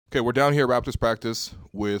Okay, we're down here at Raptors practice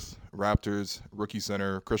with Raptors rookie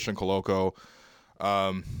center Christian Koloko.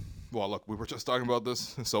 Well, look, we were just talking about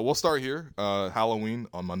this, so we'll start here. Halloween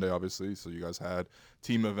on Monday, obviously, so you guys had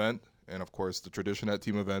team event, and of course the tradition at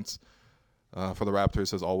team events for the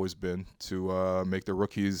Raptors has always been to make the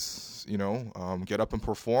rookies, get up and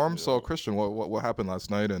perform. Yeah. So, Christian, what happened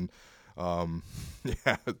last night? And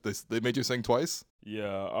yeah, they made you sing twice.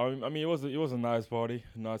 Yeah, I mean it was a nice party,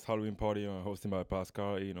 nice Halloween party hosted by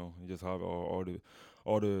Pascal. You just have all the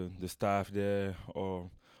staff there,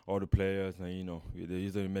 all the players, and they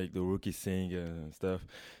usually make the rookies sing and stuff.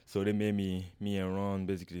 So they made me and Ron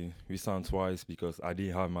basically we sang twice because I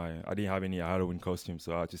didn't have any Halloween costume,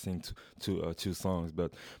 so I had to sing two songs.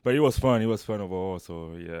 But it was fun. It was fun overall.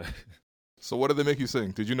 So yeah. So what did they make you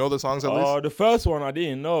sing? Did you know the songs at least? The first one I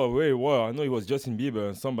didn't know very well. I know it was Justin Bieber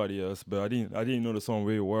and somebody else, but I didn't know the song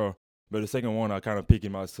very well. But the second one I kind of picked it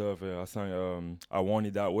myself. I sang "I Want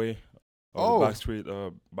It That Way." Backstreet,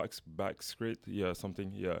 yeah,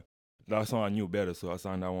 something, yeah. That song I knew better, so I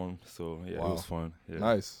sang that one. So yeah, wow. It was fun. Yeah.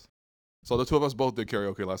 Nice. So the two of us both did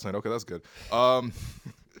karaoke last night. Okay, that's good. All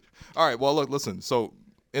right. Well, look, listen. So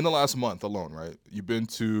in the last month alone, right? You've been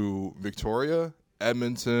to Victoria,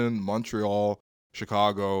 Edmonton, Montreal,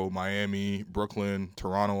 Chicago, Miami, Brooklyn,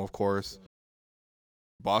 Toronto, of course,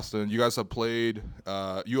 Boston. You guys have played.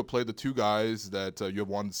 You have played the two guys that you have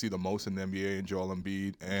wanted to see the most in the NBA, and Joel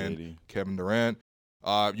Embiid and Kevin Durant.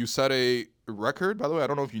 You set a record, by the way. I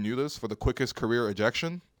don't know if you knew this, for the quickest career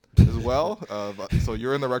ejection as well. So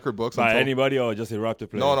you're in the record books. By anybody or just a Raptor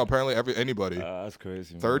player? No. Apparently anybody. That's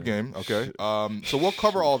crazy. Third game. Okay. So we'll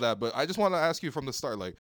cover all that, but I just want to ask you from the start,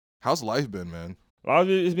 like, how's life been, man?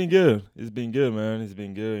 It's been good. It's been good, man. It's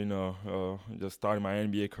been good, just starting my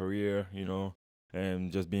NBA career,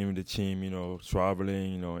 and just being with the team,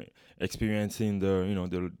 traveling, experiencing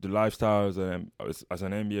the lifestyles as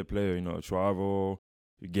an NBA player, travel,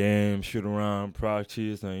 game, shoot around,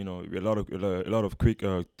 practice, and, a lot of quick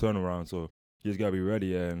turnaround. So you just got to be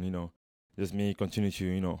ready and, just me continue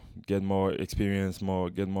to, get more experience,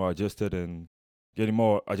 get more adjusted and getting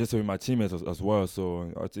more adjusted with my teammates as well.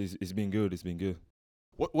 So it's been good. It's been good.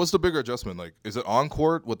 What's the bigger adjustment? Like, is it on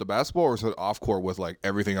court with the basketball, or is it off court with like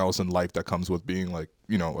everything else in life that comes with being like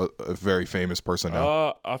a very famous person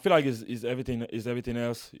now? I feel like it's everything. It's everything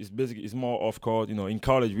else. It's more off court. In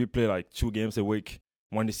college we play like 2 games a week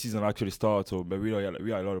when the season actually starts. So, but we got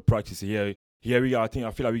a lot of practice here. Here I feel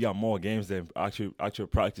like we got more games than actual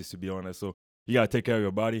practice, to be honest. So you gotta take care of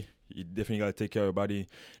your body. You definitely gotta take care of your body.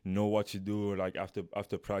 Know what you do like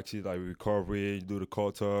after practice, like recovery, do the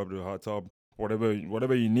cold tub, the hot tub. Whatever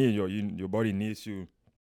you need, your body needs you,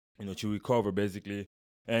 to recover basically.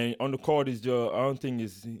 And on the court is just I don't think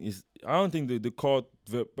the court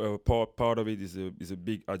part of it is a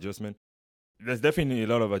big adjustment. There's definitely a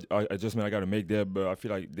lot of adjustment I got to make there, but I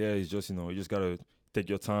feel like there is just you just gotta take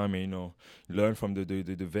your time and learn from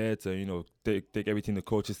the vets and take everything the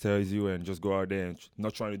coaches tells you and just go out there and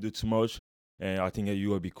not trying to do too much. And I think that you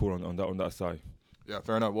will be cool on that side. Yeah,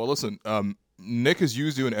 fair enough. Well, listen. Nick has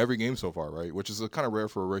used you in every game so far, right? Which is kind of rare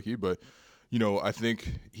for a rookie, but I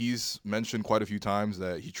think he's mentioned quite a few times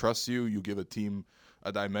that he trusts you. You give a team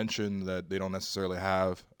a dimension that they don't necessarily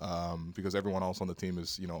have because everyone else on the team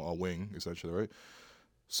is a wing essentially, right?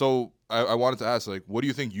 So I wanted to ask, like, what do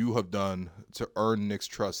you think you have done to earn Nick's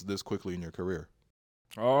trust this quickly in your career?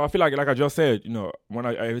 I feel like I just said, when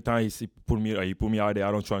every time he put me out there,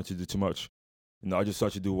 I don't try to do too much. I just try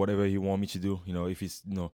to do whatever he want me to do. If it's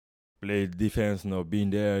play defense, being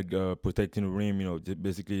there, protecting the rim,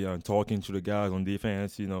 basically talking to the guys on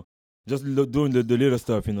defense, just doing the little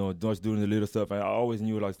stuff, just doing the little stuff. I always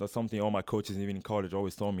knew like that's something all my coaches, even in college,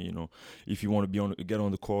 always told me, if you want to get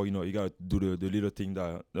on the court, you got to do the little thing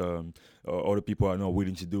that other people are not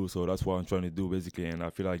willing to do. So that's what I'm trying to do basically. And I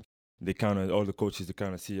feel like all the coaches, they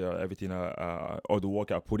kind of see everything, all the work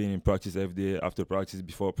I put in practice every day, after practice,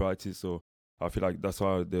 before practice. So I feel like that's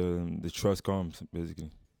how the trust comes basically.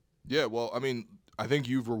 Yeah, well, I mean, I think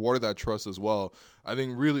you've rewarded that trust as well. I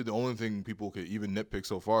think really the only thing people could even nitpick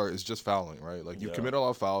so far is just fouling, right? Like, you've committed a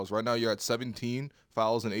lot of fouls. Right now you're at 17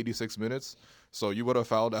 fouls in 86 minutes. So you would have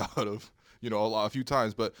fouled out of, a few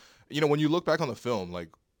times. But, when you look back on the film, like,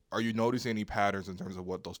 are you noticing any patterns in terms of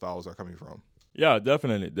what those fouls are coming from? Yeah,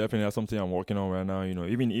 definitely. That's something I'm working on right now.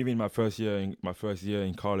 Even my first year in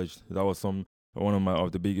college, that was one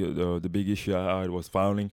of the big issue I had was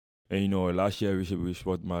fouling. And last year which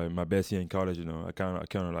was my best year in college. I kind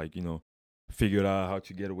of like figured out how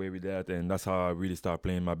to get away with that, and that's how I really started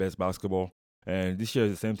playing my best basketball. And this year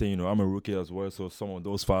is the same thing. I'm a rookie as well, so some of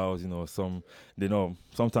those fouls,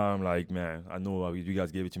 sometimes like, man, I know you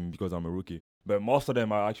guys gave it to me because I'm a rookie. but most of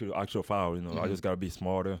them are actual foul. I Mhm. just gotta be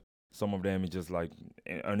smarter. Some of them is just like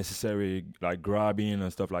unnecessary, like grabbing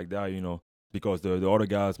and stuff like that. Because the other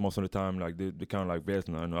guys most of the time like they kind of like vets.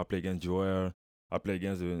 I play against Joel. I play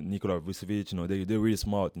against Nikola Vucevic. They're really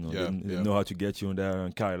smart. They Yeah. know how to get you in there.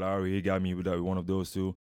 And Kyle Lowry, he got me with one of those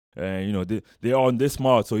two. And they are this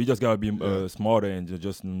smart, so you just gotta be Yeah. smarter and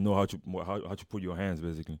just know how to put your hands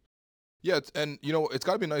basically. Yeah, and it's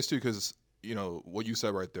got to be nice too because what you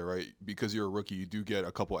said right there, right? Because you're a rookie, you do get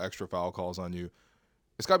a couple extra foul calls on you.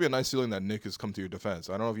 It's got to be a nice feeling that Nick has come to your defense.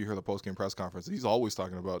 I don't know if you heard the post-game press conference. He's always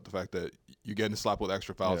talking about the fact that you're getting slapped with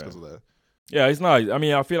extra fouls because of that. Yeah, it's nice. I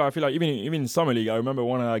mean, I feel like even in summer league, I remember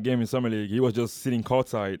one game in summer league, he was just sitting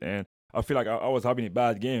courtside, and I feel like I was having a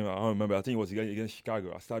bad game. I don't remember. I think it was against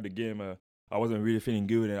Chicago. I started the game. I wasn't really feeling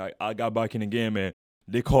good, and I got back in the game, and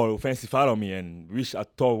they called offensive foul on me, and which I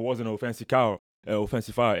thought wasn't an offensive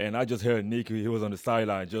foul, and I just heard Nick. He was on the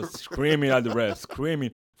sideline just screaming at the ref,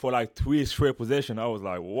 screaming for like 3 straight possessions. I was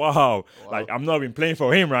like, wow, like I'm not even playing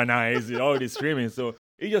for him right now. He's already screaming, so.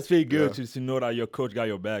 It just feels good to know that your coach got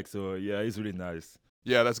your back. So, yeah, it's really nice.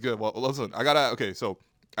 Yeah, that's good. Well, listen, I got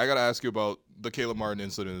to ask you about the Caleb Martin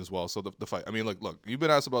incident as well. So, the fight. I mean, look, you've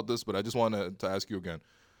been asked about this, but I just wanted to ask you again.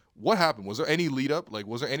 What happened? Was there any lead up? Like,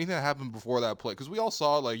 was there anything that happened before that play? Because we all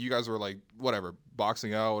saw, like, you guys were, like, whatever,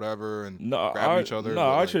 boxing out, whatever, and grabbing each other.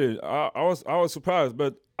 No, actually, I was surprised.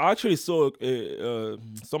 But I actually saw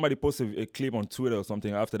somebody posted a clip on Twitter or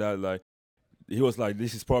something after that, like, he was like,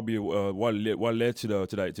 "This is probably what led to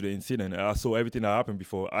the incident." And I saw everything that happened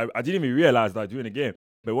before. I didn't even realize that during the game.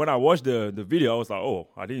 But when I watched the video, I was like, "Oh,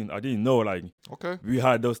 I didn't know like we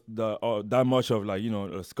had that much of like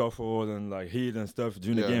scuffles and like heat and stuff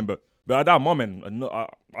during the game." But at that moment, I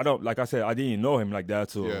don't, like I said, I didn't know him like that.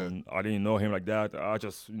 So I didn't know him like that.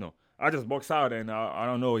 I just boxed out, and I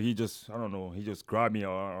don't know. He just grabbed me,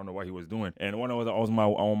 or I don't know what he was doing. And when I was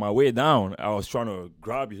on my way down, I was trying to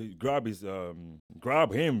grab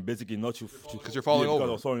him, basically not to because you're falling over.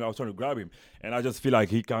 Because I was trying to grab him, and I just feel like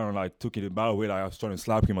he kind of like took it a bad way, like I was trying to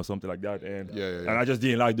slap him or something like that. And and I just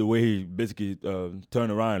didn't like the way he basically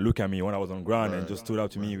turned around and looked at me when I was on the ground and just stood up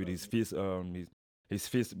to me with his fist. His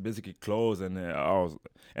fist basically closed, and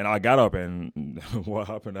I got up, and what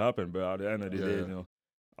happened. But at the end of the day,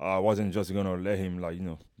 I wasn't just gonna let him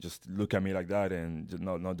just look at me like that and just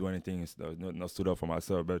not do anything, not stood up for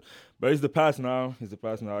myself. But it's the past now. I just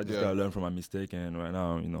gotta learn from my mistake, and right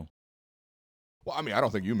now. Well, I mean, I don't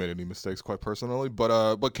think you made any mistakes, quite personally,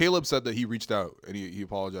 but Caleb said that he reached out and he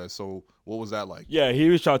apologized. So what was that like? Yeah, he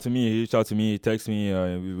reached out to me. He texted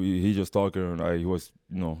me. He just talking. He was,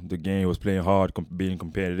 the game he was playing hard, being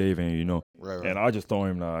competitive, and Right. And I just told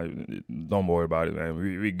him, don't worry about it, man.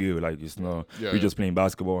 We good. Like we just playing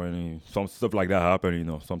basketball, and some stuff like that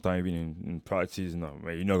happen. Sometimes even in practice, you're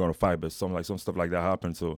not gonna fight, but some stuff like that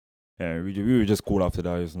happened. So, and we were just cool after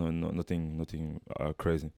that. It's nothing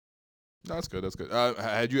crazy. That's good.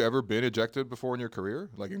 Had you ever been ejected before in your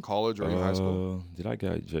career, like in college or in high school? Did I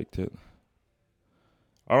get ejected?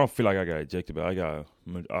 I don't feel like I got ejected, but I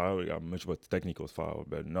already got much of a technical foul,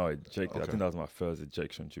 but no ejected. Okay. I think that was my first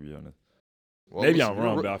ejection, to be honest. Well, maybe I'm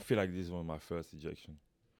wrong, but I feel like this is one of my first ejections.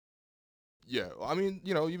 Yeah, I mean,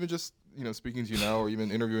 even just speaking to you now, or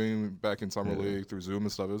even interviewing back in summer league through Zoom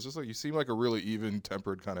and stuff, it was just like you seem like a really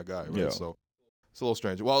even-tempered kind of guy, right? Yeah. So it's a little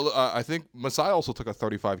strange. Well, I think Masai also took a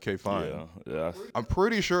 $35K fine. Yeah. I'm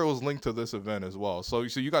pretty sure it was linked to this event as well. So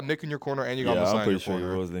you got Nick in your corner and you got Masai in your corner. I'm pretty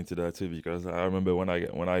sure it was linked to that too, because I remember when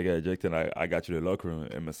I got ejected, I got to the locker room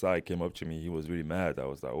and Masai came up to me. He was really mad. I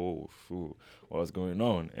was like, oh, what's going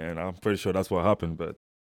on? And I'm pretty sure that's what happened. But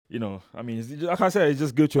I mean, like I said, it's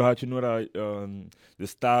just good to have know that the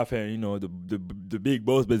staff and the big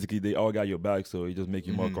boss basically they all got your back, so it just make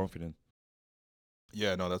you more confident.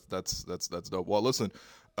 Yeah, no, that's dope. Well, listen,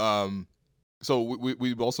 so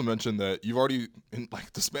we also mentioned that you've already in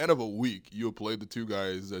like the span of a week you have played the two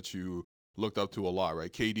guys that you looked up to a lot, right?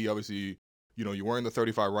 KD, obviously, you're wearing the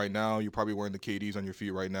 35 right now. You're probably wearing the KDs on your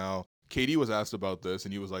feet right now. KD was asked about this,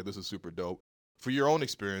 and he was like, "This is super dope." For your own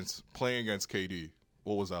experience playing against KD,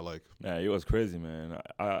 what was that like? Yeah, it was crazy, man.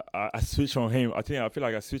 I switched on him. I feel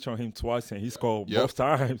like I switched on him twice, and he scored both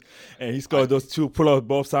times. And he scored those two pull-ups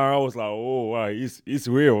both times. I was like, oh, wow, he's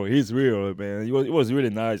real. He's real, man. It was really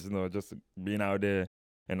nice, just being out there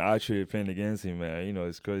and actually playing against him, man.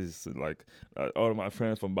 It's crazy. It's like all of my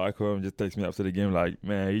friends from back home just text me after the game, like,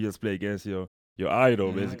 man, you just play against your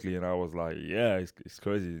idol, basically. And I was like, yeah, it's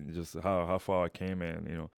crazy just how far I came,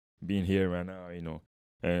 and being here right now,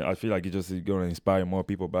 And I feel like it's just going to inspire more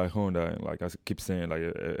people back home that, like I keep saying, like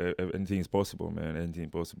anything is possible, man. Anything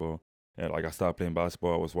is possible. And like I started playing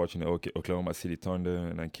basketball, I was watching the Oklahoma City Thunder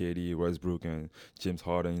and then KD, Westbrook, and James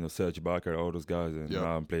Harden, Serge Ibaka, all those guys, and Yeah.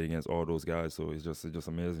 now I'm playing against all those guys, so it's just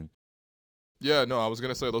amazing. Yeah, no, I was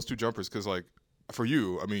gonna say those two jumpers because, like, for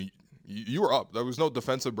you, I mean, you were up. There was no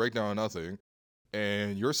defensive breakdown or nothing,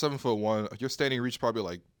 and you're 7'1". Your standing reach probably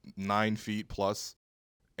like 9 feet plus,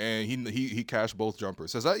 and he cashed both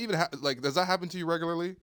jumpers. Does that even does that happen to you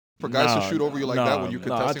regularly? For guys to shoot over you like that when you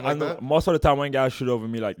contesting like that? Most of the time when guys shoot over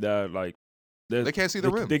me like that, like they can't see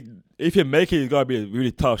the rim. If you make it, it's gotta be a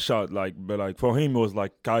really tough shot. But for him, it was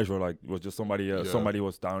like casual. Like it was just somebody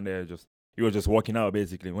was down there just. He was just walking out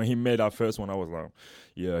basically. When he made that first one, I was like,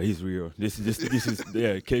 "Yeah, he's real. This is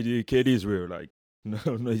yeah. KD is real. Like no,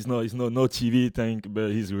 he's no TV thing,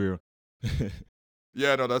 but he's real."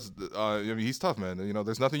 Yeah, no, that's. I mean, he's tough, man.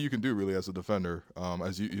 There's nothing you can do really as a defender,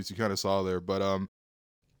 as you kind of saw there. But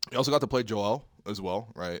he also got to play Joel as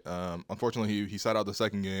well, right? Unfortunately, he sat out the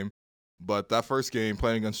second game, but that first game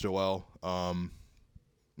playing against Joel,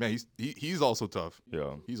 man, he's also tough.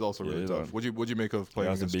 Yeah, he's also really tough. What'd you make of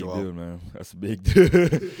playing against Joel? That's a big deal, man. That's a big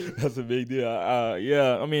deal. That's a big deal.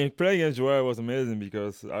 Yeah, I mean, playing against Joel was amazing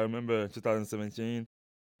because I remember 2017.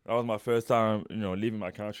 That was my first time, leaving my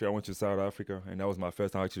country. I went to South Africa, and that was my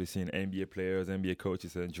first time actually seeing NBA players, NBA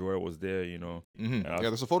coaches, and Joel was there, Mm-hmm. Yeah,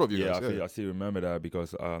 there's a photo of you guys. I still remember that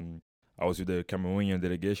because I was with the Cameroonian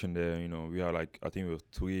delegation there. We had I think it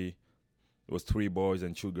was 3 boys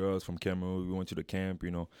and 2 girls from Cameroon. We went to the camp,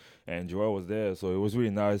 and Joel was there, so it was really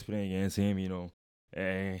nice playing against him,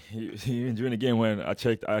 And even during the game when I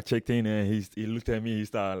checked in and he looked at me, he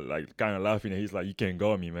started kind of laughing and he's like, "You can't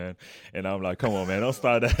guard me, man." And I'm like, "Come on, man, don't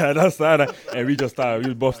start that, don't start that." And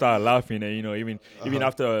we both started laughing and even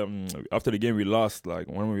after the game we lost, like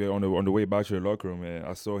when we were on the way back to the locker room, and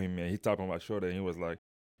I saw him and he tapped on my shoulder and he was like.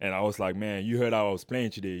 And I was like, "Man, you heard how I was playing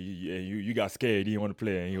today. You got scared. You didn't want to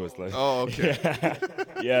play." And he was like, "Oh, okay."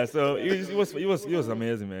 Yeah. So it was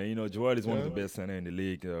amazing, man. Joel is one of the best center in the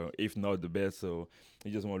league, if not the best. So you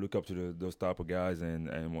just want to look up to those type of guys and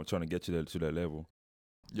trying to get to that level.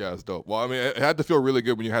 Yeah, it's dope. Well, I mean, it had to feel really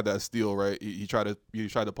good when you had that steal, right? He tried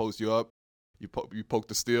to post you up. You poked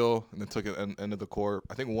the steal and then took it end of the court.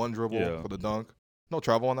 I think one dribble for the dunk. No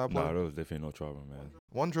travel on that play? No, there was definitely no travel, man.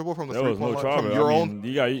 One dribble from the there 3-point was no line. From your own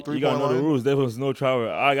you got to know the rules. There was no travel.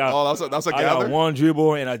 I got one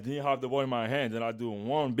dribble and I didn't have the ball in my hand. Then I do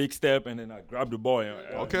one big step and then I grab the ball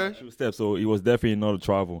and shoot step. So it was definitely not a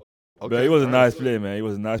travel. Okay. But it was a nice play, man. It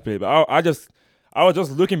was a nice play. But I was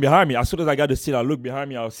just looking behind me. As soon as I got the steal, I looked behind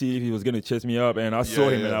me. I'll see if he was gonna chase me up. And I saw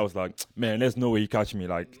him and I was like, "Man, there's no way he catch me.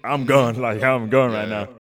 Like I'm gone. Like I'm gone right now."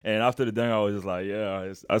 And after the dunk, I was just like,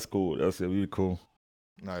 "Yeah, that's cool. That's really cool."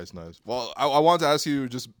 Nice. Well, I wanted to ask you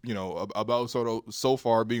just, about so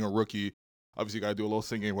far being a rookie. Obviously, you got to do a little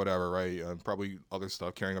singing, whatever, right? And probably other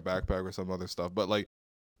stuff, carrying a backpack or some other stuff. But,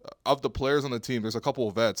 of the players on the team, there's a couple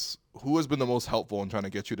of vets. Who has been the most helpful in trying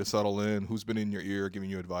to get you to settle in? Who's been in your ear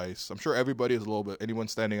giving you advice? I'm sure everybody is a little bit. Anyone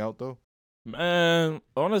standing out, though? Man,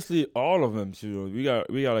 honestly, all of them. We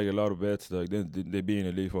got a lot of vets. Like, they been in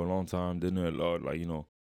the league for a long time. They know a lot,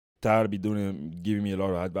 Tyler be giving me a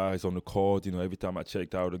lot of advice on the court. Every time I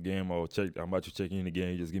checked out the game or I'm about to check in the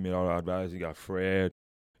game, he just give me a lot of advice. You got Fred,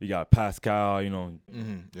 you got Pascal, you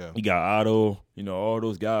got Otto, all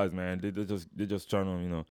those guys, man. They just trying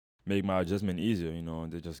to, make my adjustment easier,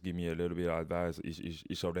 and they just give me a little bit of advice,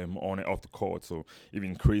 each of them on and off the court. So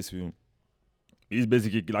even Chris, he's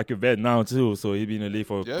basically like a vet now too, so he's been in the league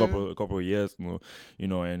for a couple of years, and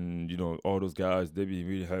all those guys, they've been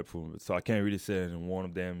really helpful. So I can't really say one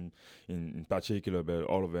of them in particular, but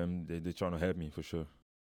all of them, they're trying to help me for sure.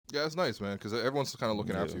 Yeah, it's nice, man, because everyone's kind of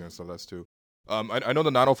looking after you and stuff. That's too. I know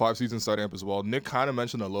the 905 season starting up as well. Nick kind of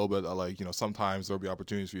mentioned a little bit that, sometimes there'll be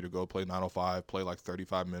opportunities for you to go play 905, play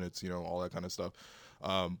 35 minutes, all that kind of stuff.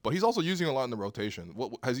 But he's also using a lot in the rotation.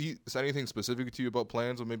 What has he said anything specific to you about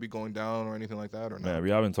plans of maybe going down or anything like that, or not? Man, we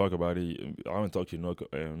haven't talked about it. I haven't talked to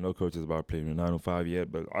no coaches about playing the 905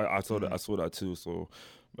 yet, but I saw that. I saw that too. So,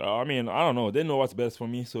 I mean, I don't know. They know what's best for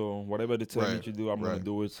me. So whatever they tell me to do, I'm gonna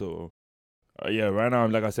do it. So. Right now,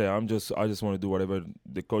 like I said, I just want to do whatever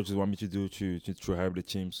the coaches want me to do to help the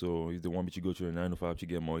team. So if they want me to go to the 905 to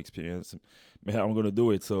get more experience, man, I'm gonna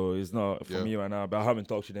do it. So it's not for me right now, but I haven't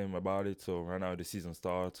talked to them about it. So right now the season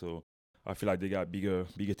starts, so I feel like they got bigger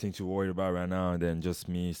things to worry about right now than just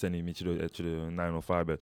me sending me to the 905.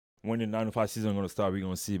 But when the 905 season gonna start, we're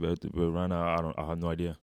gonna see. But right now, I have no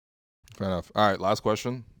idea. Fair enough. All right, last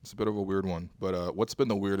question. It's a bit of a weird one, but what's been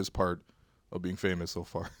the weirdest part of being famous so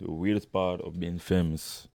far? The weirdest part of being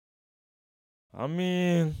famous. I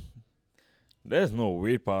mean, there's no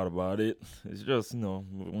weird part about it. It's just,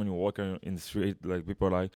 when you walk in the street, like people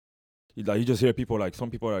are like, Like you just hear people like some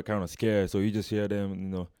people are kind of scared, so you just hear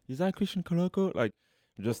them, is that Christian Koloko? Like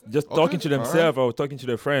just talking to themselves or talking to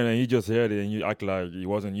their friend, and you just heard it and you act like it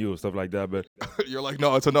wasn't you, stuff like that. But You're like,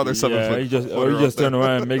 no, it's another 7 yeah, foot. you just turn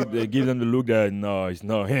around and give them the look that no, it's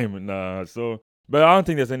not him. Nah. So, but I don't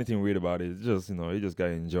think there's anything weird about it. It's just you just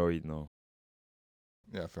gotta enjoy it.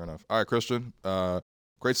 Yeah, fair enough. All right, Christian.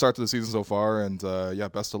 Great start to the season so far, and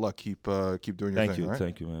best of luck. Keep doing your thing. Thank you, all right?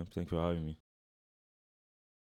 thank you, man. Thank you for having me.